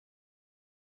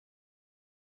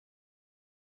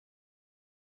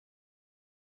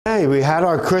Hey, we had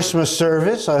our Christmas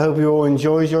service. I hope you all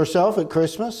enjoyed yourself at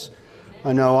Christmas.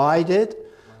 I know I did.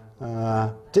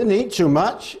 Didn't eat too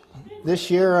much.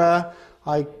 This year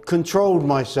I controlled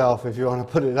myself, if you want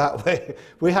to put it that way.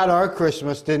 We had our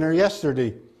Christmas dinner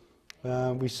yesterday.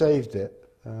 We saved it.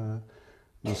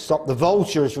 We stopped the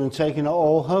vultures from taking it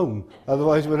all home.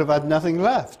 Otherwise we'd have had nothing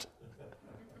left.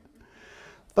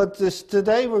 But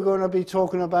today we're going to be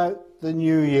talking about the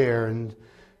New Year, and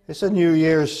it's a New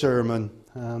Year's sermon.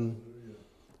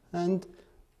 And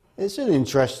it's an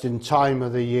interesting time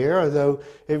of the year, although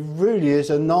it really is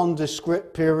a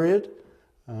nondescript period.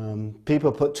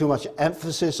 People put too much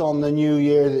emphasis on the New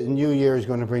Year, that the New Year is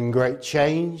going to bring great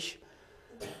change.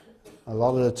 A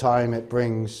lot of the time it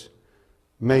brings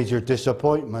major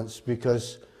disappointments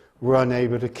because we're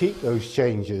unable to keep those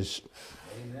changes.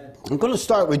 Amen. I'm going to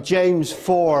start with James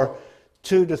 4,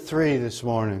 2-3 this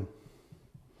morning.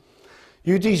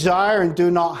 You desire and do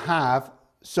not have,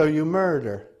 so you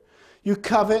murder. You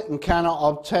covet and cannot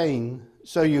obtain,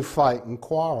 so you fight and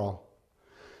quarrel.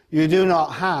 You do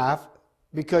not have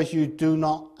because you do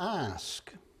not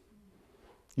ask.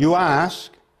 You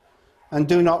ask and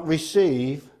do not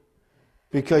receive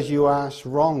because you ask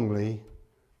wrongly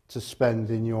to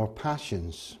spend in your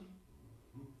passions.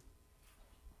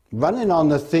 Running on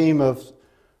the theme of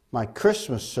my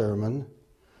Christmas sermon,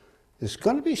 it's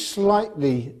going to be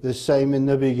slightly the same in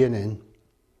the beginning.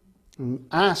 I'm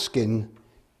asking,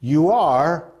 you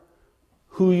are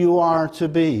who you are to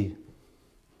be.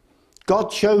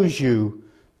 God chose you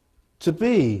to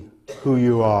be who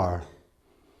you are.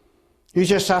 You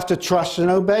just have to trust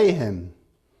and obey Him.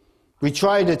 We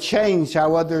try to change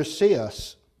how others see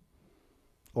us,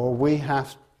 or we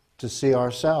have to see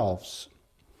ourselves.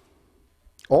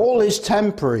 All is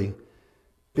temporary,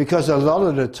 because a lot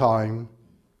of the time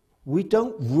we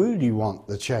don't really want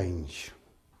the change.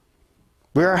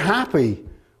 We're happy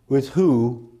with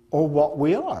who or what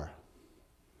we are.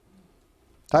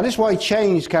 That is why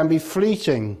change can be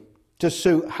fleeting to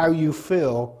suit how you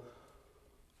feel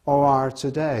or are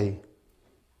today.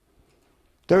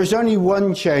 There is only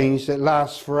one change that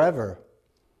lasts forever.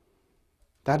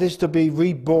 That is to be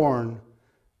reborn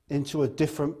into a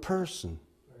different person.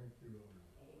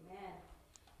 Amen.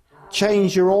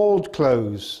 Change your old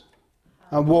clothes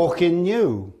and walk in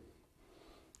new.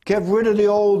 Get rid of the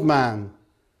old man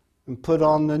and put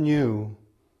on the new.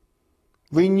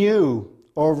 Renew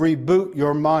or reboot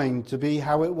your mind to be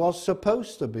how it was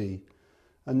supposed to be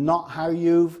and not how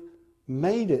you've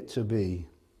made it to be.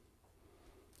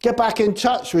 Get back in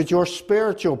touch with your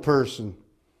spiritual person,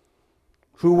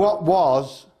 who what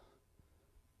was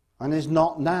and is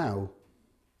not now.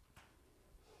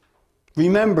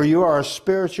 Remember, you are a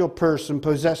spiritual person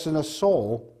possessing a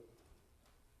soul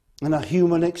and a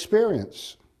human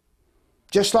experience.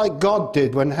 Just like God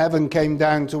did when heaven came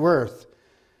down to earth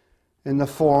in the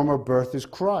form of birth as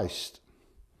Christ.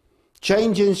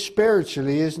 Changing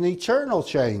spiritually is an eternal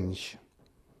change,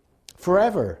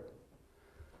 forever,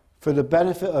 for the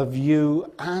benefit of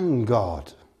you and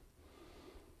God.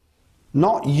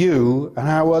 Not you and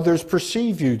how others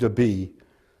perceive you to be,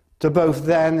 to both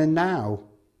then and now.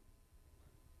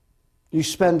 You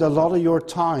spend a lot of your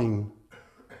time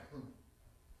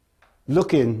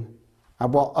looking at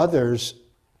what others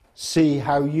see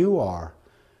how you are,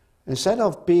 instead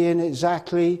of being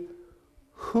exactly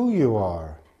who you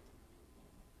are.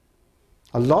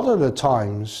 A lot of the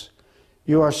times,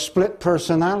 you are split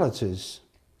personalities.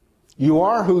 You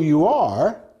are who you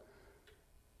are,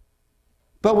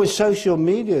 but with social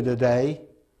media today,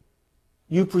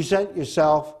 you present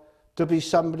yourself to be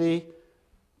somebody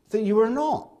that you are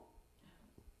not.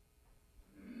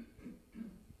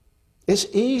 It's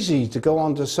easy to go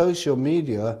onto social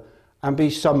media and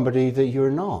be somebody that you're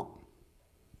not.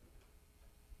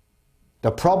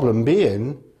 The problem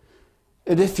being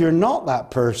that if you're not that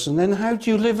person, then how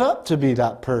do you live up to be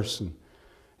that person?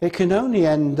 It can only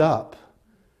end up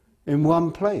in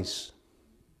one place: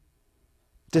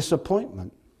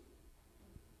 disappointment.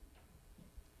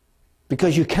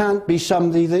 Because you can't be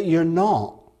somebody that you're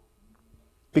not,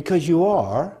 because you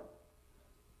are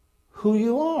who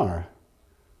you are.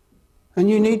 And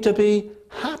you need to be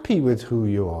happy with who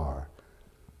you are.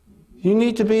 You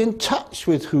need to be in touch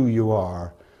with who you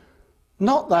are.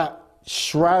 Not that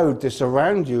shroud that's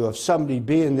around you of somebody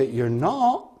being that you're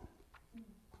not.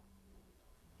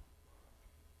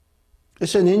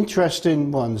 It's an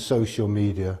interesting one, social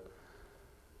media.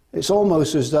 It's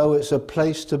almost as though it's a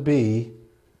place to be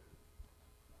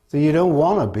that you don't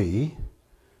want to be.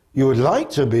 You would like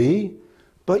to be,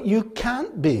 but you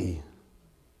can't be.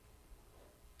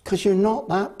 Because you're not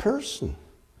that person.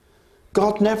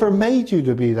 God never made you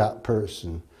to be that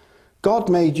person. God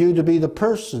made you to be the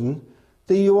person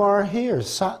that you are here,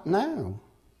 sat now.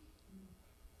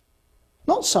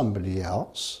 Not somebody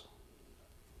else.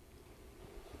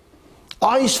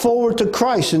 Eyes forward to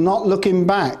Christ and not looking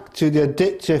back to the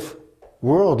addictive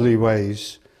worldly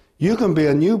ways. You can be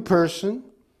a new person.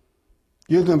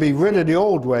 You can be rid of the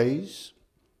old ways.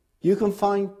 You can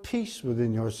find peace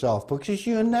within yourself, because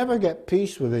you never get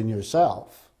peace within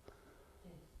yourself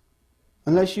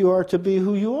unless you are to be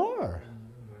who you are.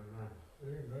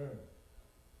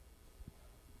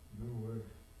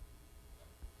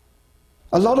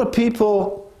 A lot of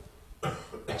people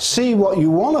see what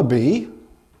you want to be,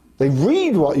 they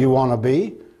read what you want to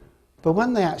be, but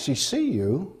when they actually see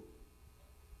you,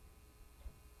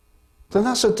 then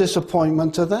that's a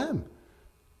disappointment to them.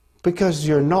 Because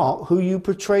you're not who you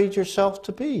portrayed yourself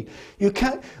to be. You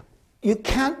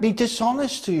can't be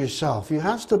dishonest to yourself. You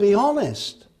have to be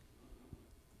honest.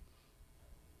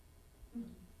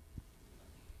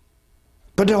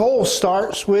 But it all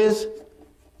starts with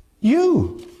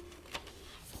you.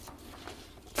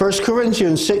 1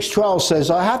 Corinthians 6:12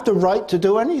 says, I have the right to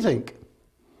do anything.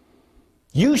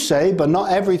 You say, but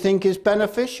not everything is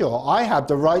beneficial. I have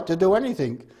the right to do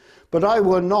anything, but I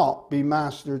will not be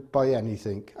mastered by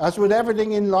anything. As with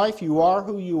everything in life, you are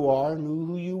who you are and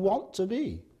who you want to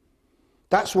be.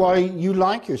 That's why you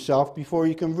like yourself before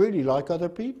you can really like other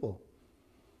people.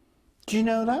 Do you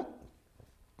know that?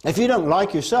 If you don't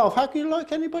like yourself, how can you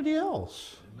like anybody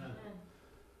else?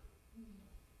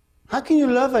 How can you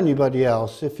love anybody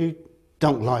else if you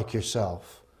don't like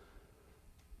yourself?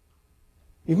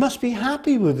 You must be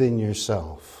happy within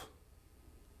yourself.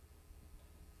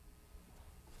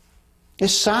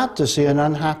 It's sad to see an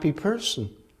unhappy person.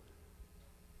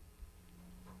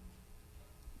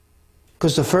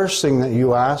 Because the first thing that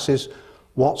you ask is,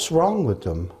 what's wrong with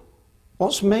them?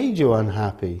 What's made you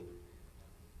unhappy?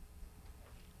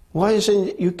 Why is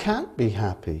it you can't be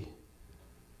happy?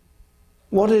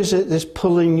 What is it that's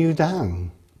pulling you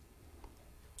down?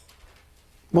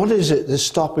 What is it that's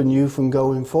stopping you from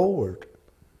going forward?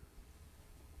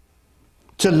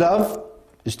 To love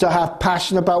is to have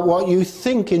passion about what you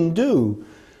think and do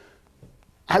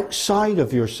outside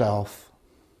of yourself.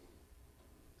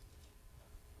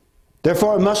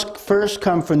 Therefore, it must first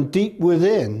come from deep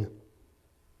within,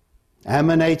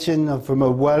 emanating from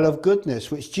a well of goodness,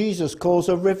 which Jesus calls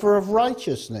a river of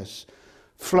righteousness,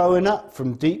 flowing up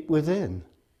from deep within.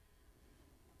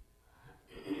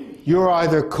 You're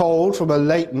either cold from a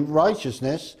latent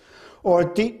righteousness or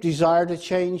a deep desire to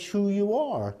change who you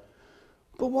are.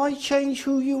 But why change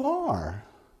who you are?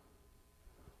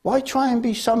 Why try and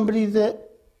be somebody that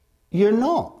you're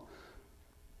not?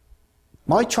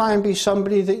 Why try and be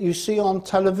somebody that you see on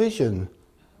television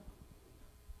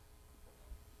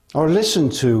or listen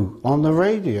to on the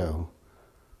radio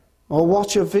or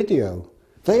watch a video?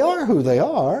 They are who they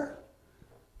are.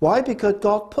 Why? Because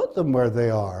God put them where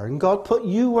they are, and God put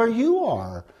you where you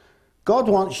are. God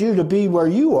wants you to be where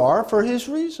you are for His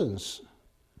reasons.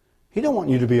 He don't want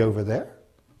you to be over there.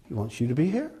 He wants you to be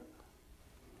here.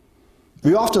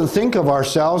 We often think of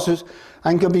ourselves as,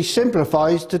 and can be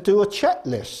simplified to do a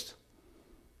checklist.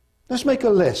 Let's make a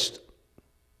list.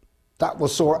 That will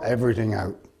sort everything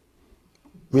out.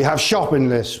 We have shopping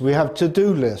lists, we have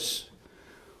to-do lists,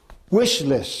 wish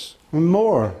lists, and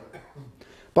more.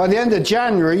 By the end of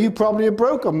January, you probably have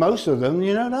broken most of them,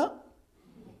 you know that?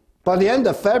 By the end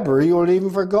of February, you'll have even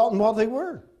forgotten what they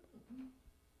were.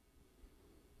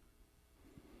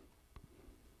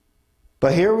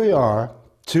 But here we are,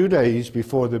 2 days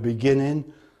before the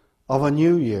beginning of a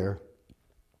new year.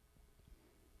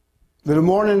 With the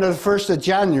morning of the 1st of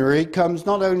January comes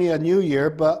not only a new year,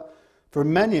 but for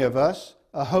many of us,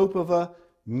 a hope of a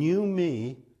new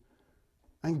me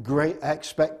and great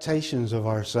expectations of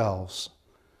ourselves.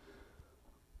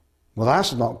 Well,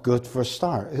 that's not good for a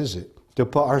start, is it? To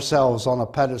put ourselves on a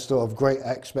pedestal of great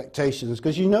expectations,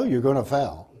 because you know you're going to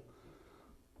fail.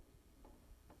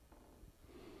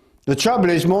 The trouble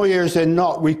is, more years than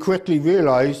not, we quickly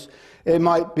realize it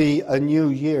might be a new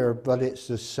year, but it's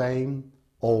the same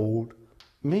old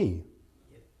me.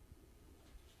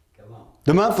 Come on.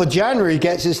 The month of January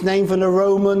gets its name from the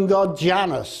Roman god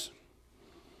Janus.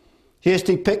 He is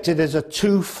depicted as a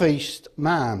two-faced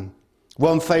man.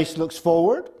 One face looks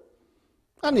forward,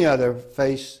 and the other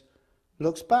face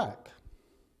looks back.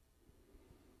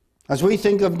 As we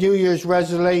think of New Year's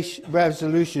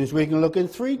resolutions, we can look in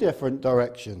 3 different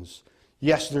directions.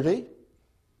 Yesterday,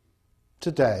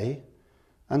 today,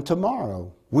 and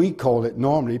tomorrow. We call it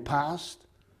normally past,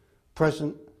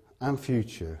 present, and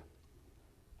future.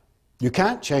 You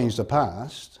can't change the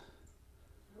past.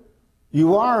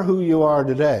 You are who you are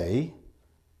today,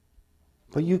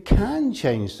 But you can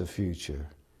change the future.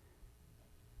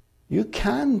 You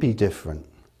can be different.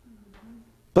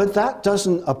 But that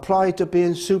doesn't apply to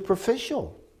being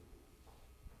superficial.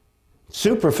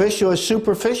 Superficial is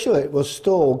superficial. It will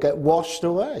still get washed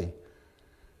away.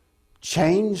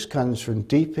 Change comes from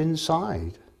deep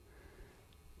inside.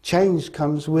 Change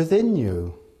comes within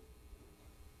you.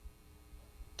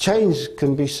 Change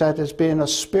can be said as being a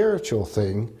spiritual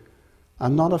thing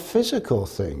and not a physical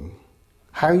thing.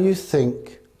 How you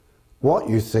think,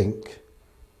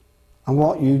 and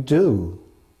what you do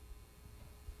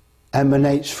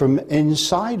emanates from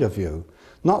inside of you.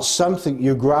 Not something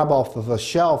you grab off of a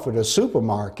shelf at a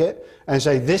supermarket and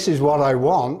say, this is what I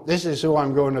want, this is who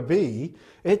I'm going to be.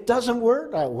 It doesn't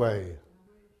work that way.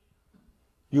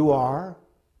 You are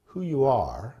who you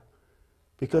are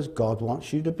because God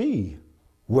wants you to be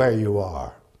where you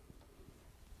are.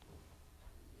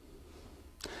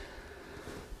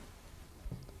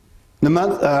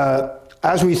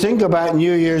 As we think about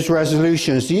New Year's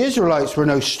resolutions, the Israelites were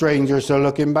no strangers to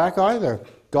looking back either.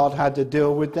 God had to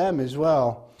deal with them as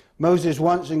well. Moses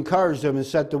once encouraged them and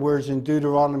said the words in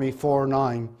Deuteronomy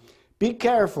 4:9, "Be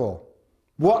careful,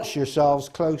 watch yourselves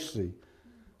closely,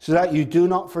 so that you do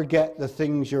not forget the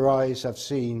things your eyes have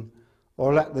seen,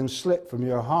 or let them slip from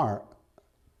your heart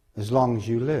as long as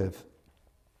you live."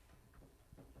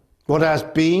 What has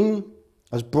been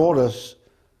has brought us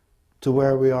to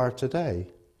where we are today.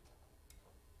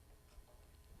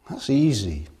 That's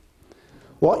easy.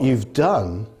 What you've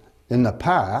done in the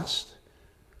past,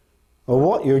 or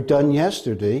what you've done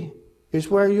yesterday, is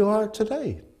where you are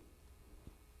today.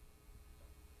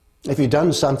 If you've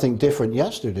done something different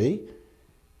yesterday,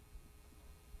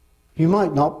 you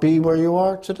might not be where you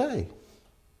are today.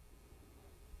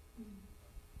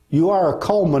 You are a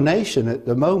culmination at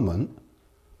the moment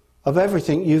of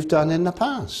everything you've done in the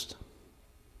past.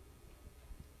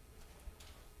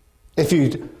 If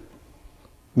you'd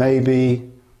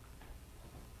maybe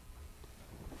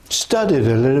studied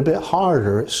a little bit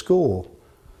harder at school,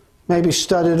 maybe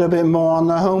studied a bit more on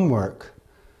the homework,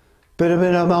 been a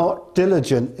bit more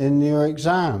diligent in your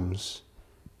exams,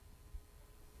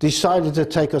 decided to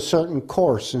take a certain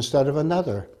course instead of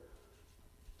another,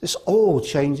 this all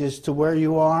changes to where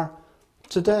you are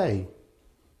today.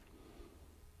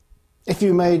 If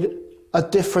you made a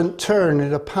different turn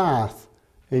in a path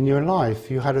in your life,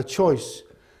 you had a choice,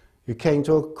 you came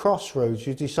to a crossroads,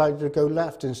 you decided to go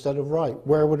left instead of right,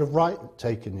 where would have right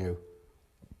taken you?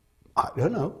 I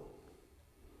don't know.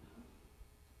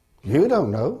 You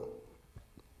don't know.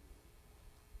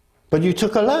 But you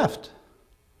took a left.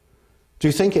 Do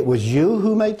you think it was you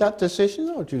who made that decision,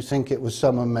 or do you think it was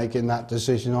someone making that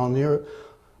decision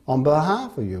on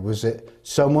behalf of you? Was it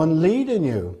someone leading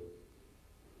you?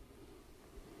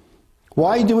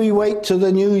 Why do we wait till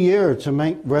the new year to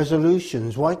make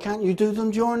resolutions? Why can't you do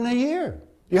them during the year?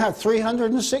 You have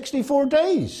 364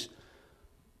 days.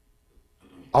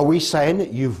 Are we saying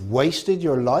that you've wasted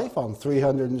your life on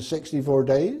 364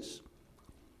 days?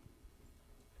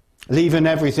 Leaving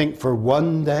everything for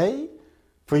one day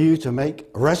for you to make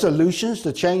resolutions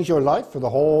to change your life for the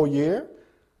whole year?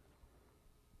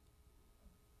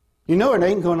 You know it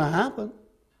ain't going to happen.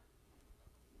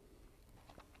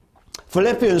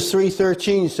 Philippians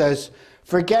 3:13 says,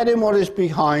 "Forgetting what is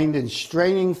behind and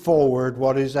straining forward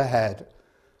what is ahead,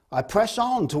 I press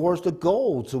on towards the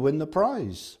goal to win the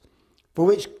prize, for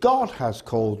which God has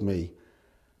called me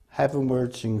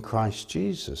heavenwards in Christ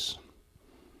Jesus."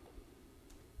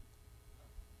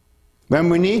 When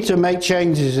we need to make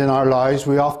changes in our lives,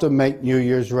 we often make New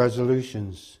Year's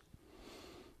resolutions.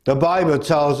 The Bible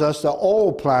tells us that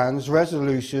all plans,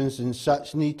 resolutions, and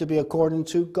such need to be according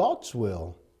to God's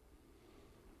will.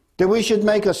 That we should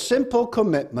make a simple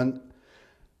commitment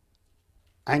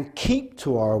and keep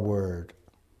to our word.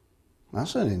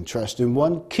 That's an interesting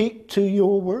one. Keep to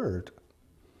your word.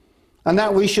 And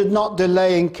that we should not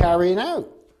delay in carrying out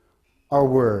our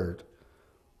word.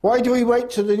 Why do we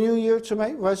wait till the new year to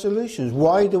make resolutions?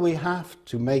 Why do we have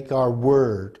to make our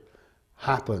word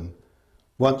happen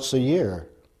once a year?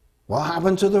 What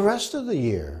happened to the rest of the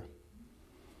year?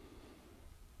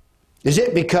 Is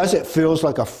it because it feels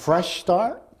like a fresh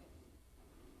start?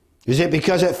 Is it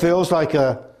because it feels like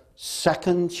a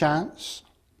second chance?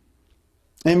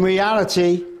 In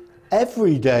reality,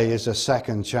 every day is a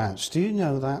second chance. Do you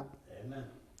know that? Amen.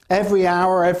 Every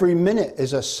hour, every minute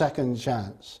is a second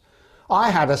chance.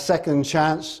 I had a second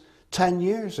chance 10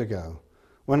 years ago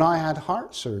when I had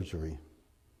heart surgery.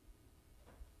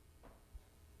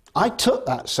 I took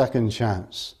that second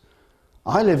chance.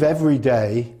 I live every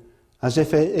day as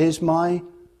if it is my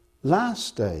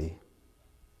last day.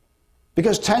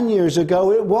 Because 10 years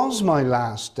ago, it was my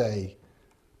last day.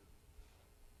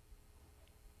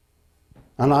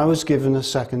 And I was given a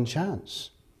second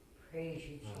chance.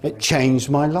 It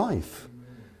changed my life.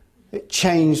 It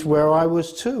changed where I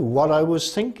was to, what I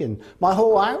was thinking. My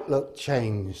whole outlook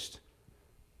changed.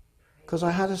 Because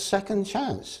I had a second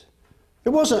chance. It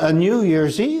wasn't a New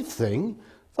Year's Eve thing.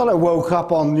 That I woke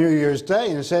up on New Year's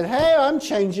Day and said, hey, I'm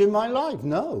changing my life.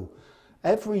 No.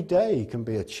 Every day can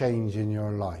be a change in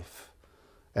your life.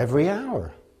 Every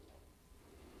hour.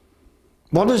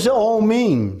 What does it all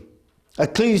mean?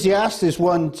 Ecclesiastes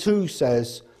 1:2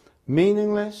 says,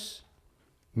 meaningless,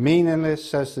 meaningless,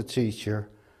 says the teacher,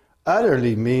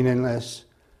 utterly meaningless,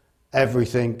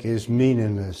 everything is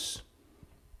meaningless.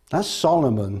 That's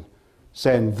Solomon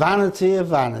saying, vanity of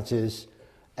vanities,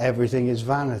 everything is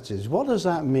vanities. What does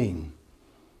that mean?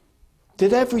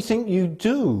 Did everything you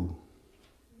do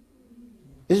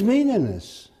is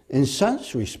meaningless in some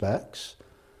respects,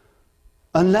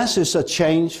 unless it's a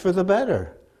change for the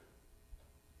better.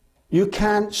 You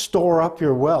can't store up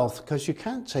your wealth because you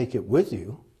can't take it with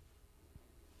you.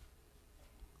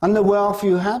 And the wealth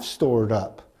you have stored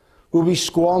up will be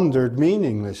squandered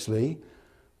meaninglessly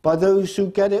by those who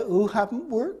get it who haven't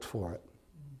worked for it,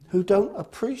 who don't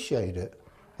appreciate it,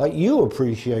 like you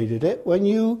appreciated it when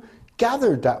you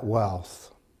gathered that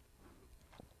wealth.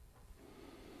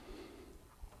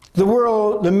 The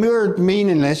word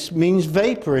meaningless means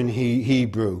vapor in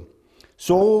Hebrew.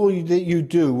 So all that you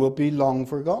do will be long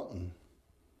forgotten.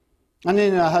 And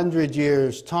in 100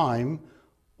 years' time,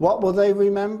 what will they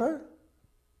remember?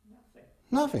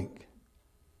 Nothing.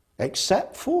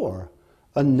 Except for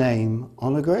a name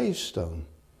on a gravestone.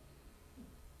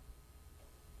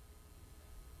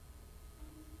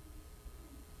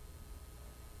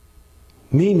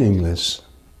 Meaningless.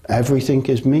 Everything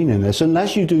is meaningless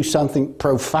unless you do something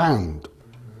profound.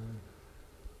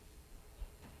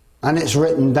 And it's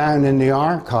written down in the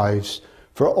archives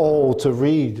for all to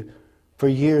read for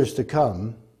years to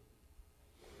come.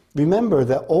 Remember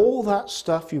that all that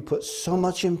stuff you put so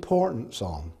much importance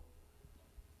on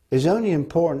is only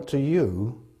important to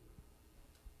you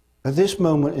at this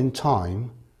moment in time,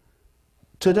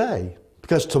 today.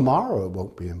 Because tomorrow it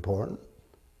won't be important.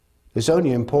 It's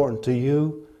only important to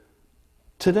you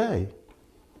today.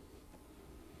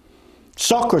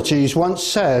 Socrates once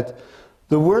said,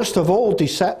 the worst of all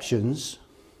deceptions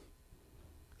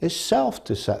is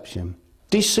self-deception.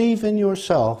 Deceiving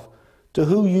yourself to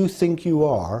who you think you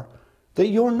are that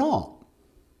you're not.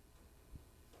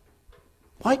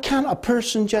 Why can't a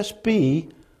person just be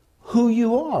who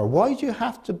you are? Why do you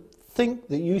have to think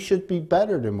that you should be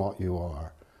better than what you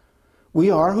are?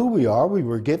 We are who we are. We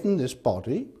were given this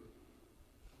body.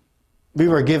 We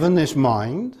were given this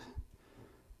mind.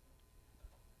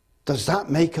 Does that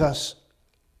make us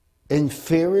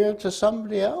inferior to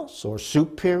somebody else or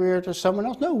superior to someone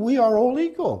else? No, we are all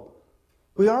equal.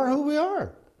 We are who we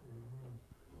are.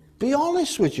 Be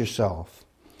honest with yourself.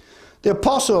 The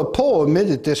Apostle Paul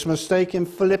admitted this mistake in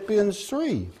Philippians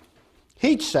 3.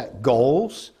 He'd set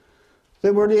goals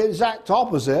that were the exact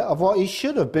opposite of what he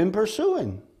should have been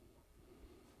pursuing.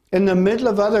 In the middle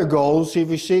of other goals, he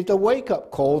received a wake-up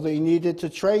call that he needed to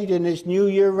trade in his New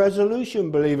Year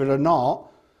resolution, believe it or not,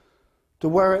 to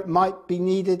where it might be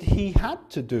needed he had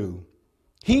to do.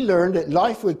 He learned that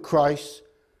life with Christ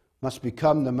must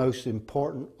become the most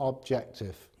important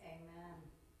objective. Amen.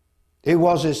 It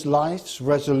was his life's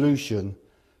resolution,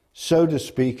 so to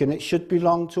speak, and it should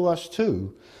belong to us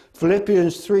too.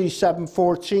 Philippians 3,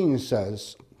 7-14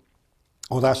 says,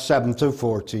 that's 7 to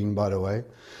 14, by the way.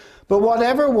 But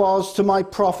whatever was to my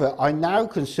profit, I now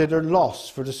consider loss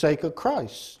for the sake of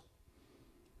Christ.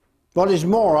 What is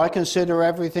more, I consider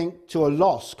everything to a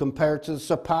loss compared to the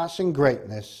surpassing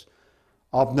greatness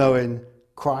of knowing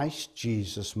Christ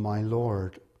Jesus my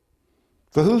Lord,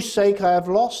 for whose sake I have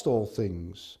lost all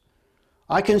things.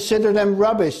 I consider them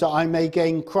rubbish that I may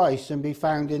gain Christ and be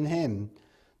found in him,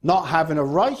 not having a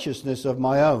righteousness of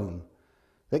my own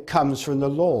that comes from the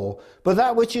law, but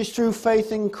that which is through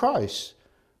faith in Christ,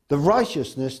 the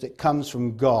righteousness that comes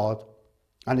from God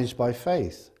and is by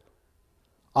faith.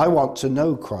 I want to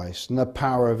know Christ and the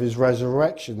power of his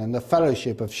resurrection and the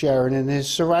fellowship of sharing in his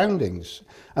surroundings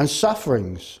and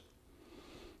sufferings,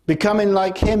 becoming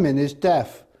like him in his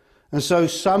death, and so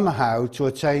somehow to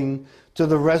attain to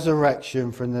the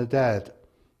resurrection from the dead.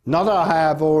 Not that I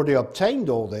have already obtained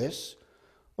all this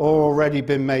or already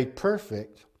been made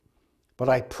perfect, but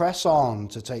I press on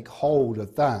to take hold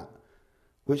of that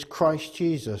which Christ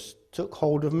Jesus took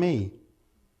hold of me.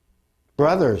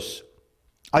 Brothers,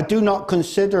 I do not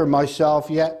consider myself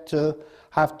yet to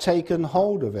have taken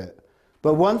hold of it.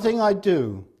 But one thing I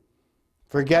do,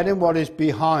 forgetting what is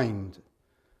behind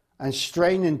and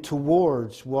straining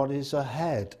towards what is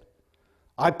ahead,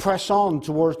 I press on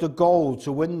towards the goal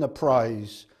to win the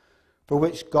prize for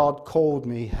which God called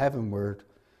me heavenward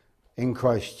in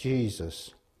Christ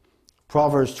Jesus.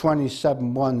 Proverbs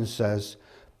 27:1 says,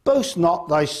 boast not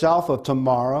thyself of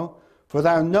tomorrow, for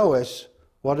thou knowest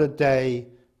what a day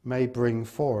may bring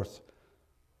forth.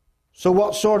 So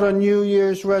what sort of New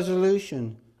Year's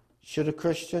resolution should a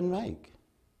Christian make?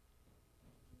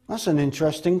 That's an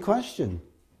interesting question.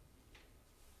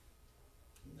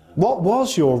 What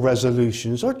was your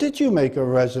resolutions? Or did you make a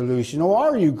resolution? Or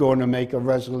are you going to make a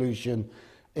resolution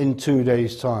in 2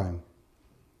 days' time?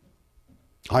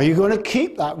 Are you going to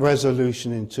keep that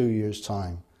resolution in 2 years'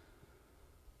 time?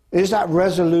 Is that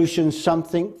resolution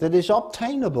something that is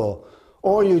obtainable?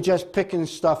 Or are you just picking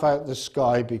stuff out of the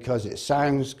sky because it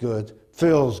sounds good,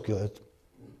 feels good,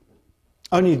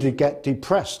 only to get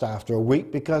depressed after a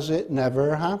week because it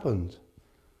never happened?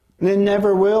 And it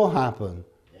never will happen.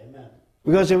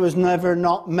 Because it was never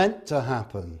not meant to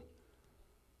happen.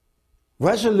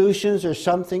 Resolutions are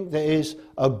something that is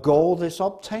a goal that's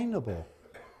obtainable.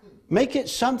 Make it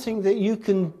something that you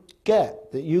can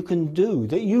get, that you can do,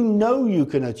 that you know you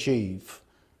can achieve.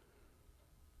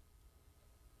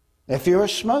 If you're a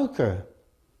smoker,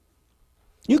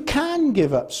 you can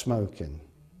give up smoking.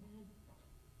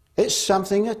 It's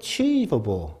something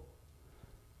achievable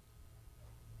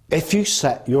if you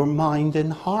set your mind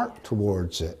and heart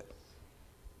towards it.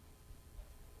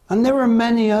 And there are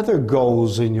many other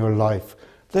goals in your life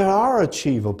that are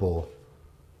achievable,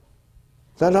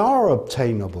 that are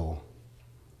obtainable,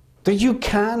 that you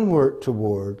can work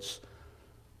towards.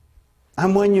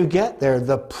 And when you get there,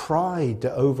 the pride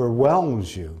that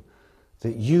overwhelms you,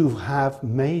 that you have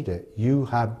made it, you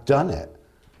have done it.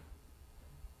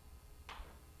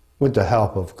 With the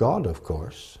help of God, of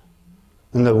course,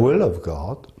 and the will of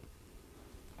God.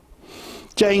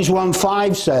 James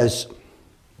 1:5 says,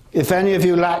 if any of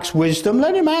you lacks wisdom,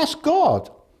 let him ask God,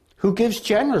 who gives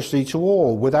generously to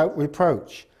all without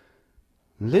reproach.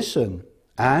 Listen,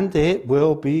 and it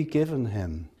will be given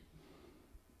him.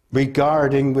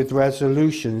 Regarding with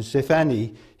resolutions, if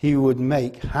any, he would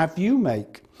make, have you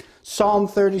make. Psalm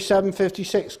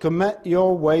 37:56, commit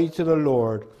your way to the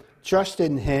Lord. Trust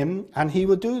in him, and he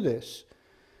will do this.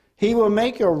 He will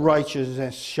make your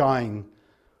righteousness shine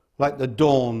like the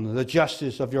dawn, the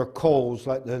justice of your cause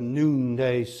like the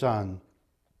noonday sun.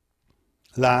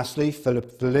 Lastly,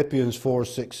 Philippians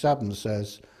 4:6-7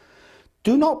 says,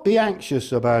 do not be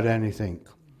anxious about anything,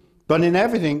 but in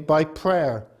everything by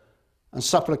prayer and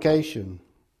supplication,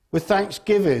 with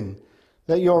thanksgiving,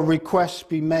 let your requests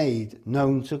be made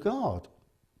known to God.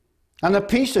 And the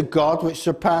peace of God, which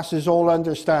surpasses all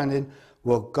understanding,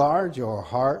 will guard your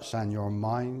hearts and your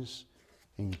minds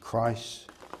in Christ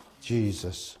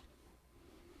Jesus.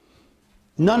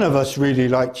 None of us really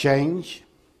like change.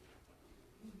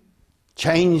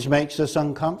 Change makes us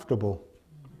uncomfortable.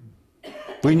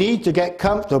 We need to get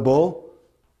comfortable,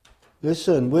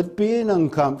 listen, with being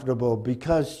uncomfortable,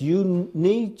 because you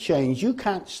need change. You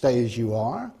can't stay as you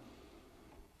are.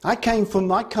 I come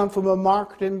from a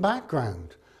marketing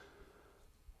background.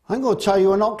 I'm going to tell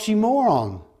you an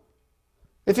oxymoron.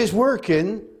 If it's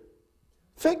working,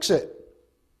 fix it.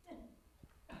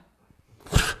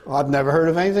 I've never heard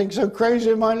of anything so crazy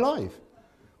in my life.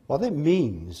 What it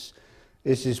means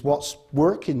is what's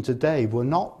working today will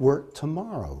not work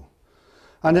tomorrow.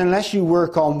 And unless you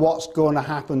work on what's going to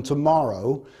happen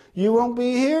tomorrow, you won't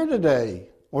be here today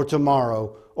or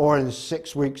tomorrow or in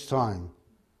 6 weeks' time.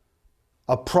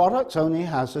 A product only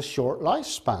has a short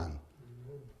lifespan.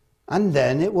 And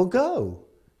then it will go.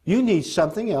 You need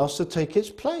something else to take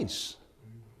its place.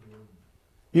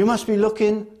 You must be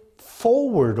looking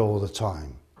forward all the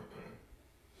time.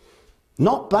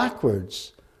 Not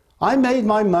backwards. I made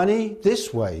my money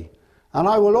this way, and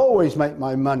I will always make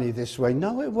my money this way.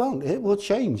 No, it won't. It will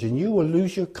change, and you will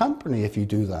lose your company if you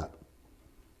do that.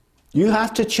 You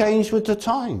have to change with the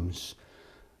times.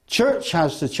 Church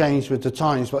has to change with the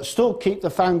times, but still keep the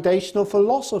foundational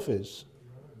philosophies.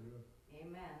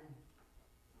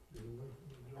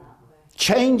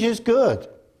 Change is good.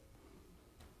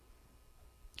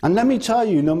 And let me tell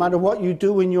you, no matter what you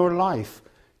do in your life,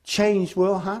 change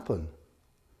will happen.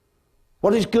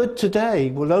 What is good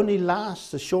today will only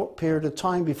last a short period of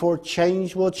time before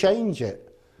change will change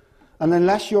it. And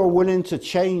unless you're willing to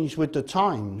change with the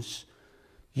times,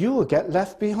 you will get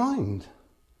left behind,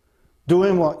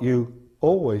 doing what you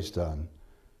always done,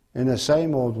 in the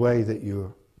same old way that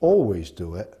you always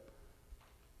do it.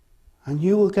 And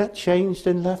you will get changed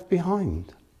and left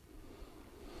behind.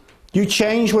 You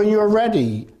change when you're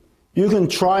ready. You can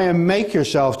try and make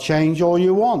yourself change all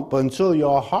you want, but until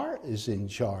your heart is in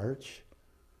charge,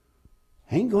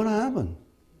 ain't going to happen.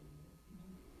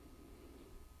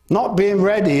 Not being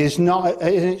ready is not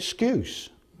an excuse.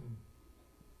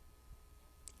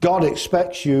 God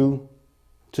expects you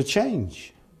to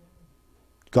change.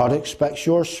 God expects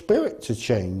your spirit to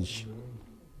change.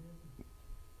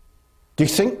 Do you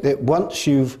think that once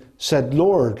you've said,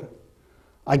 Lord,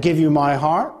 I give you my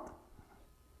heart.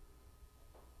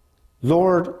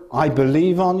 Lord, I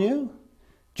believe on you.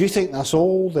 Do you think that's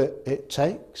all that it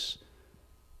takes?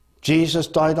 Jesus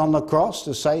died on the cross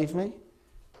to save me.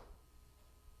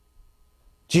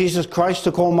 Jesus Christ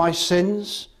took all my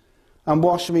sins and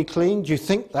washed me clean. Do you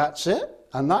think that's it?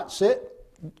 And that's it?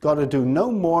 Got to do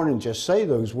no more than just say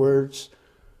those words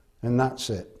and that's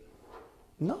it.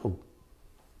 No.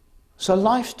 It's a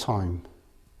lifetime.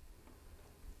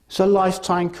 It's a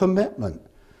lifetime commitment.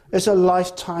 It's a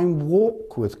lifetime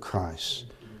walk with Christ.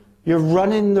 You're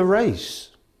running the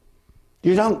race.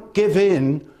 You don't give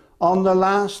in on the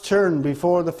last turn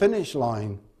before the finish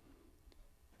line.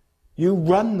 You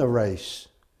run the race.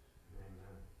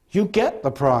 You get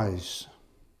the prize.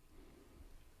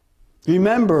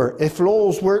 Remember, if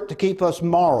laws work to keep us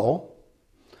moral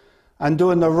and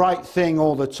doing the right thing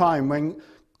all the time, when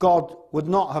God would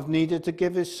not have needed to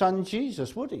give his son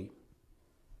Jesus, would he?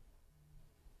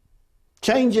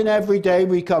 Changing every day,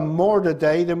 we become more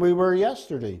today than we were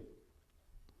yesterday.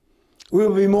 We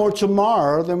will be more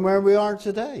tomorrow than where we are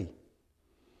today.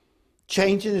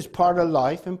 Changing is part of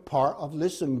life and part of,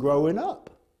 listen, growing up.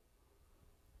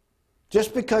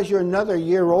 Just because you're another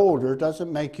year older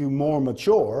doesn't make you more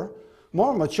mature.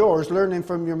 More mature is learning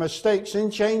from your mistakes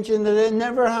and changing that it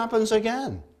never happens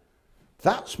again.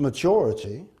 That's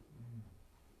maturity.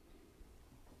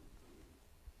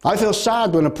 I feel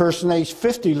sad when a person aged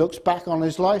 50 looks back on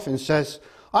his life and says,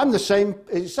 I'm the same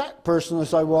exact person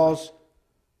as I was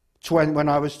when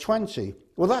I was 20.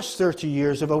 Well, that's 30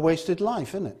 years of a wasted life,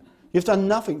 isn't it? You've done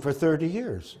nothing for 30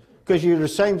 years because you're the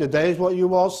same today as what you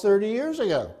was 30 years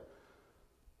ago.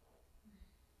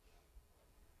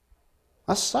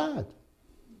 That's sad.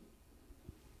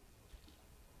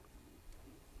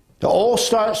 It all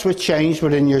starts with change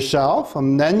within yourself,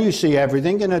 and then you see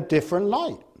everything in a different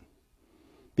light.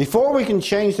 Before we can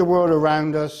change the world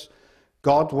around us,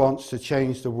 God wants to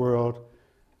change the world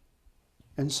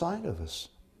inside of us.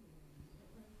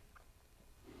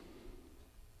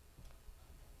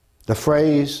 The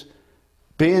phrase,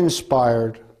 be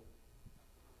inspired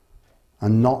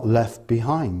and not left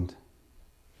behind.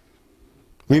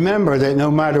 Remember that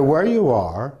no matter where you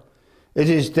are, it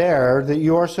is there that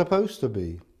you are supposed to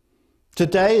be.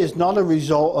 Today is not a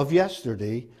result of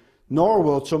yesterday, nor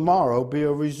will tomorrow be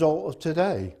a result of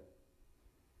today.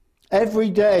 Every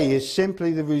day is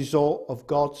simply the result of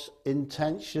God's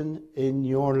intention in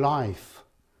your life.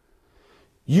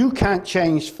 You can't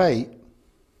change fate,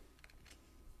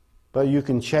 but you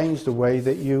can change the way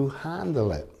that you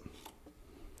handle it.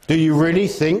 Do you really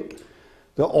think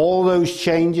that all those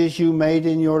changes you made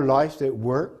in your life that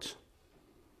worked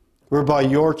were by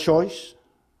your choice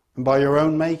and by your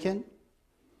own making?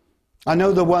 I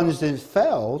know the ones that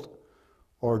failed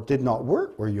or did not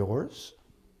work were yours.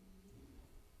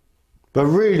 But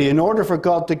really, in order for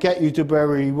God to get you to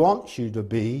where he wants you to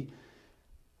be,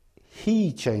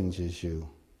 he changes you.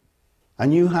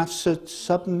 And you have to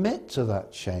submit to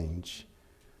that change.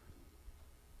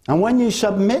 And when you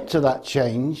submit to that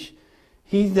change,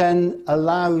 he then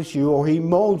allows you, or he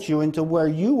molds you into where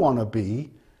you want to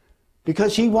be,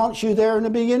 because he wants you there in the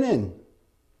beginning.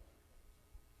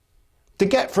 To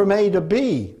get from A to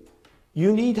B,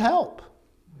 you need help.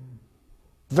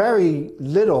 Very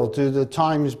little do the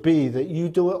times be that you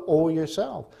do it all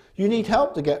yourself. You need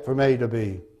help to get from A to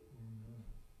B.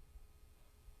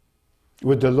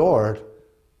 With the Lord,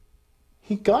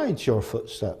 he guides your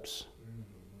footsteps.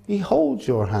 He holds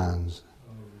your hands.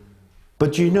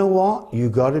 But you know what?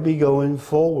 You've got to be going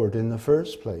forward in the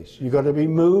first place. You've got to be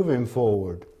moving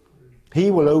forward. He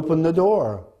will open the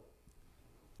door.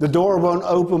 The door won't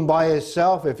open by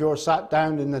itself if you're sat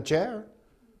down in the chair.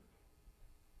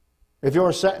 If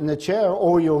you're sat in the chair,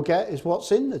 all you'll get is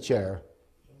what's in the chair.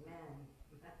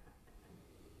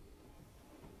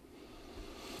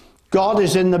 God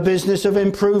is in the business of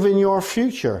improving your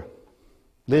future.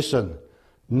 Listen,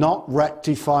 not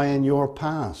rectifying your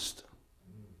past.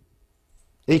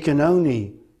 He can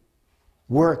only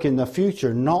work in the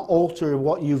future, not alter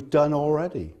what you've done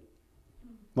already.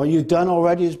 What you've done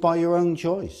already is by your own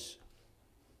choice.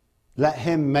 Let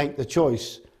him make the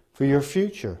choice for your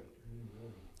future.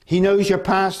 He knows your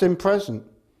past and present.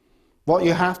 What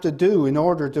you have to do in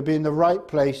order to be in the right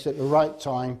place at the right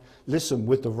time, listen,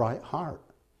 with the right heart.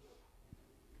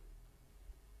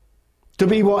 To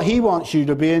be what he wants you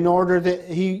to be in order that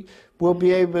he will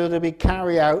be able to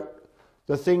carry out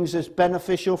the things that's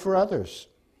beneficial for others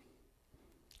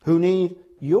who need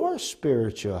your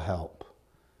spiritual help.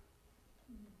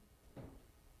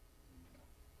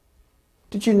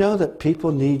 Did you know that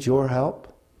people need your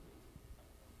help?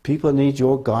 People need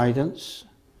your guidance.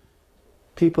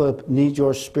 People need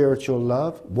your spiritual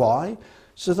love. Why?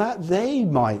 So that they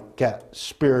might get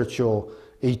spiritual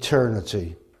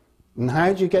eternity. And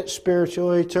how do you get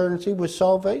spiritual eternity? With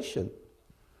salvation.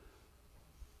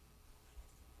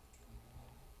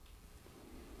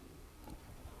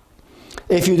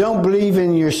 If you don't believe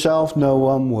in yourself, no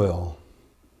one will.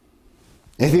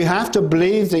 If you have to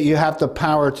believe that you have the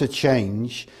power to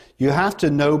change, you have to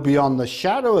know beyond the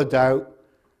shadow of doubt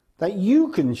that you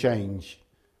can change.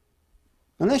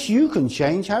 Unless you can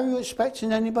change, how are you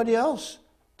expecting anybody else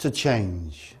to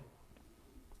change?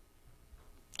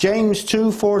 James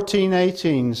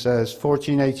 2:14-18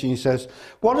 says,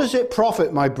 "What does it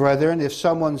profit, my brethren, if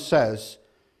someone says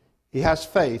he has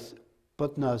faith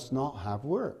but does not have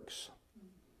works?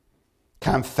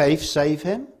 Can faith save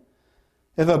him?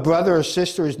 If a brother or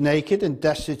sister is naked and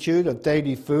destitute of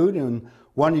daily food, and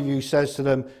one of you says to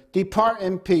them, 'Depart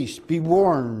in peace, be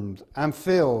warmed and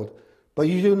filled,' but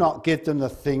you do not give them the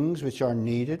things which are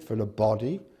needed for the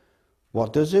body,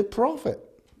 what does it profit?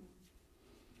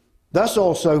 Thus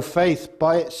also faith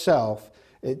by itself,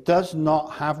 it does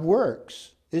not have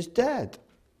works, is dead.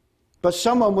 But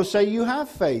someone will say, 'You have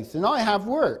faith, and I have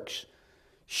works.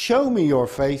 Show me your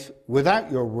faith without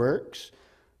your works,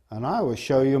 and I will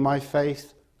show you my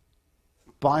faith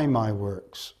by my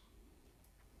works.'"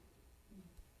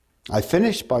 I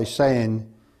finished by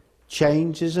saying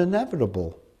change is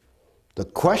inevitable. The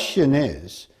question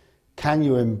is, can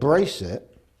you embrace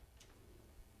it,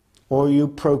 or you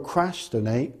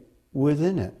procrastinate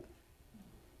within it?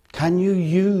 Can you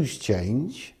use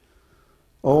change,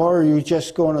 or are you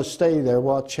just going to stay there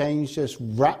while change just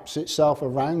wraps itself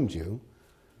around you,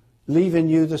 leaving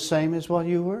you the same as what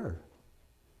you were?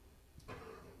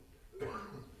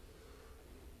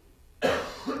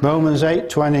 Romans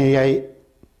 8:28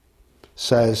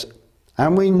 says,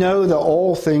 "And we know that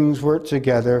all things work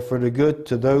together for the good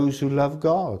to those who love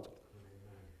God,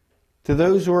 to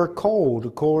those who are called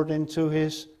according to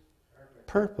his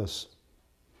purpose."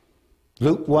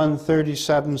 Luke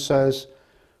 1:37 says,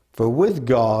 "For with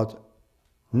God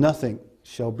nothing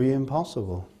shall be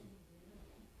impossible."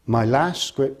 My last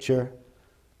scripture,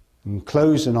 and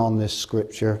closing on this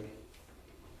scripture,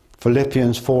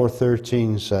 Philippians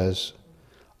 4:13 says,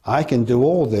 "I can do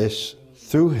all this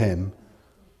through him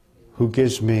who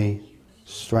gives me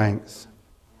strength."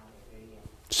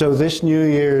 So this New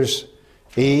Year's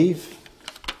Eve,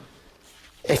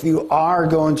 if you are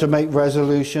going to make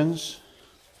resolutions,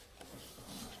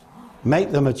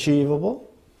 make them achievable.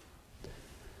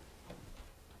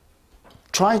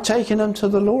 Try taking them to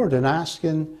the Lord and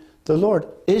asking the Lord,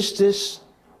 is this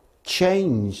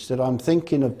change that I'm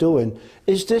thinking of doing,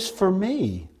 is this for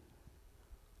me?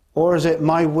 Or is it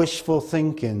my wishful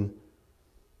thinking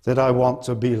that I want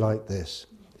to be like this?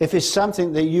 If it's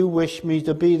something that you wish me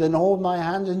to be, then hold my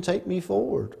hand and take me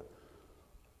forward.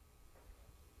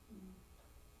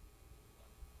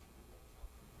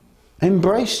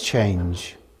 Embrace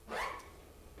change.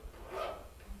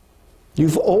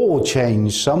 You've all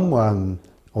changed someone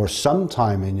or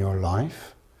sometime in your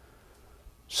life.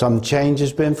 Some change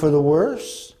has been for the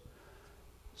worse.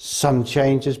 Some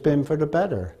change has been for the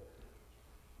better.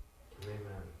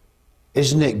 Amen.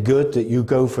 Isn't it good that you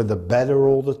go for the better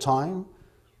all the time,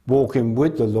 walking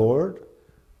with the Lord,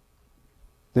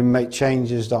 then make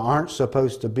changes that aren't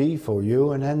supposed to be for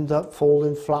you and end up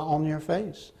falling flat on your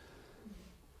face?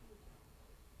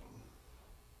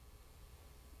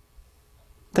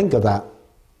 Think of that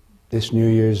this New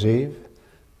Year's Eve.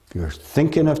 If you're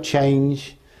thinking of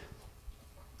change,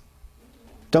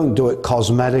 don't do it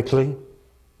cosmetically,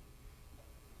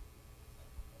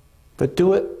 but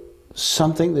do it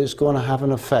something that's going to have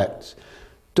an effect.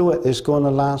 Do it that's going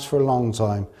to last for a long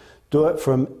time. Do it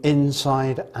from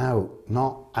inside out,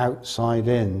 not outside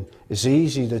in. It's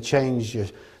easy to change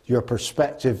your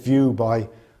perspective view by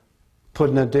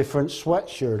putting a different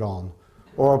sweatshirt on,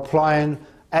 or applying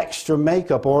extra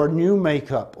makeup, or a new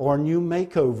makeover, or a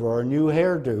new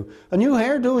hairdo. A new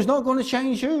hairdo is not going to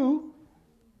change you.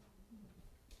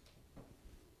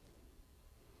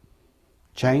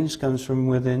 Change comes from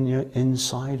within you,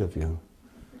 inside of you.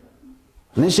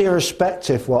 And it's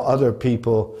irrespective what other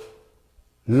people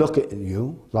look at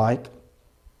you like.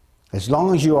 As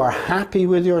long as you are happy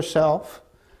with yourself,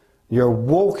 you're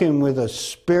walking with a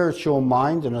spiritual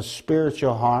mind and a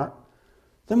spiritual heart,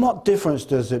 then what difference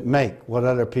does it make what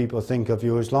other people think of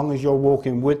you, as long as you're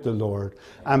walking with the Lord?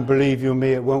 And believe you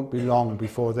me, it won't be long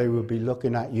before they will be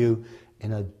looking at you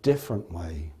in a different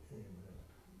way.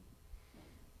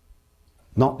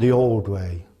 Not the old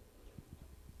way.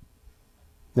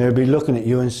 They'll be looking at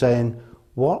you and saying,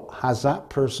 what has that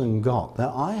person got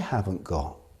that I haven't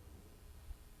got?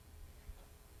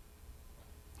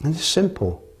 And it's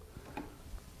simple.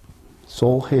 It's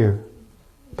all here.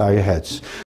 Bow your heads.